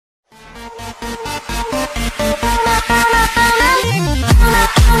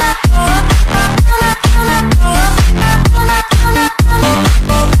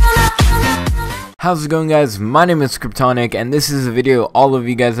How's it going, guys? My name is Cunning, and this is a video all of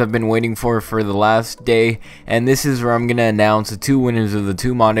you guys have been waiting for the last day, and this is where I'm gonna announce the two winners of the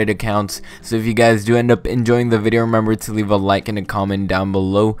two modded accounts. So if you guys do end up enjoying the video, remember to leave a like and a comment down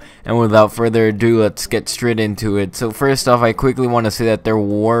below, and without further ado, let's get straight into it. So first off, I quickly want to say that there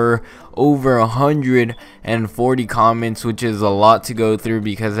were over 140 comments, which is a lot to go through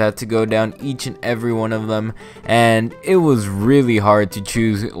because I had to go down each and every one of them, and it was really hard to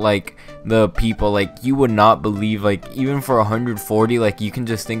choose like the people. Like, you would not believe, like, even for 140, like, you can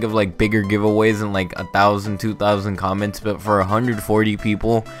just think of like bigger giveaways and like 1,000 2,000 comments, but for 140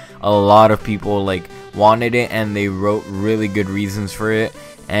 people, a lot of people like wanted it and they wrote really good reasons for it.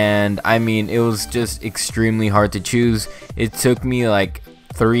 And I mean, it was just extremely hard to choose. It took me like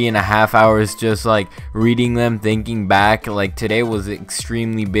 3.5 hours just like reading them, thinking back. Like, today was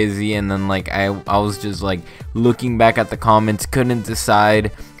extremely busy, and then like I was just like looking back at the comments, couldn't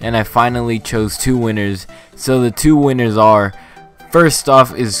decide, and I finally chose two winners. So the two winners are, first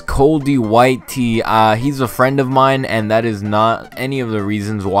off is Coldy White Tea. He's a friend of mine, and that is not any of the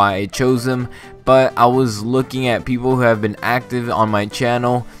reasons why I chose him, but I was looking at people who have been active on my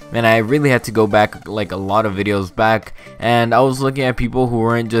channel, and I really had to go back like a lot of videos back, and I was looking at people who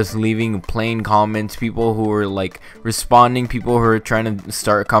weren't just leaving plain comments, people who were like responding, people who were trying to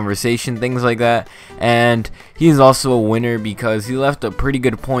start a conversation, things like that. And he's also a winner because he left a pretty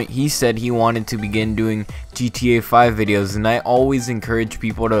good point. He said he wanted to begin doing GTA 5 videos, and I always encourage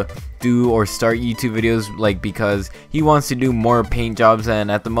people to do or start YouTube videos, like, because he wants to do more paint jobs,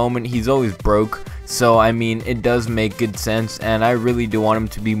 and at the moment he's always broke. So I mean, it does make good sense, and I really do want him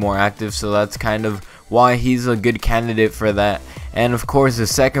to be more active, so that's kind of why he's a good candidate for that. And of course, the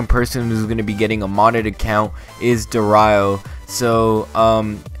second person who's going to be getting a modded account is Dario. So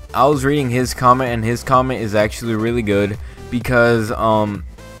I was reading his comment, and his comment is actually really good because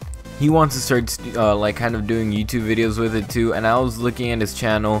he wants to start like kind of doing YouTube videos with it too. And I was looking at his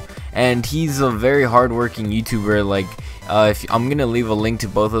channel, and he's a very hardworking YouTuber. Like, if I'm gonna leave a link to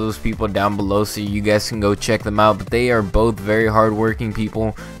both of those people down below so you guys can go check them out, but they are both very hardworking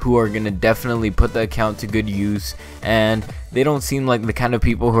people who are gonna definitely put the account to good use, and they don't seem like the kind of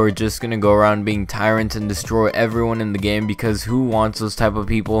people who are just gonna go around being tyrants and destroy everyone in the game, because who wants those type of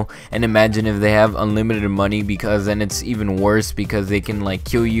people? And imagine if they have unlimited money, because then it's even worse, because they can like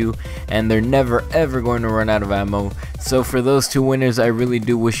kill you and they're never ever going to run out of ammo. So for those two winners, I really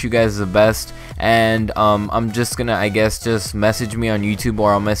do wish you guys the best, and I'm just gonna, I guess, just message me on YouTube,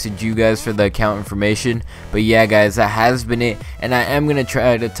 or I'll message you guys for the account information. But yeah, guys, that has been it, and I am gonna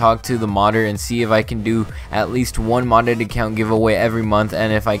try to talk to the modder and see if I can do at least one modded account giveaway every month,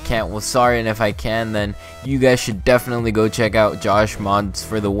 and if I can't, well, sorry, and if I can, then you guys should definitely go check out Josh Mods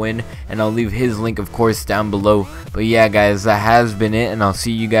for the win, and I'll leave his link, of course, down below. But yeah, guys, that has been it, and I'll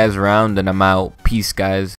see you guys around, and I'm out. Peace, guys.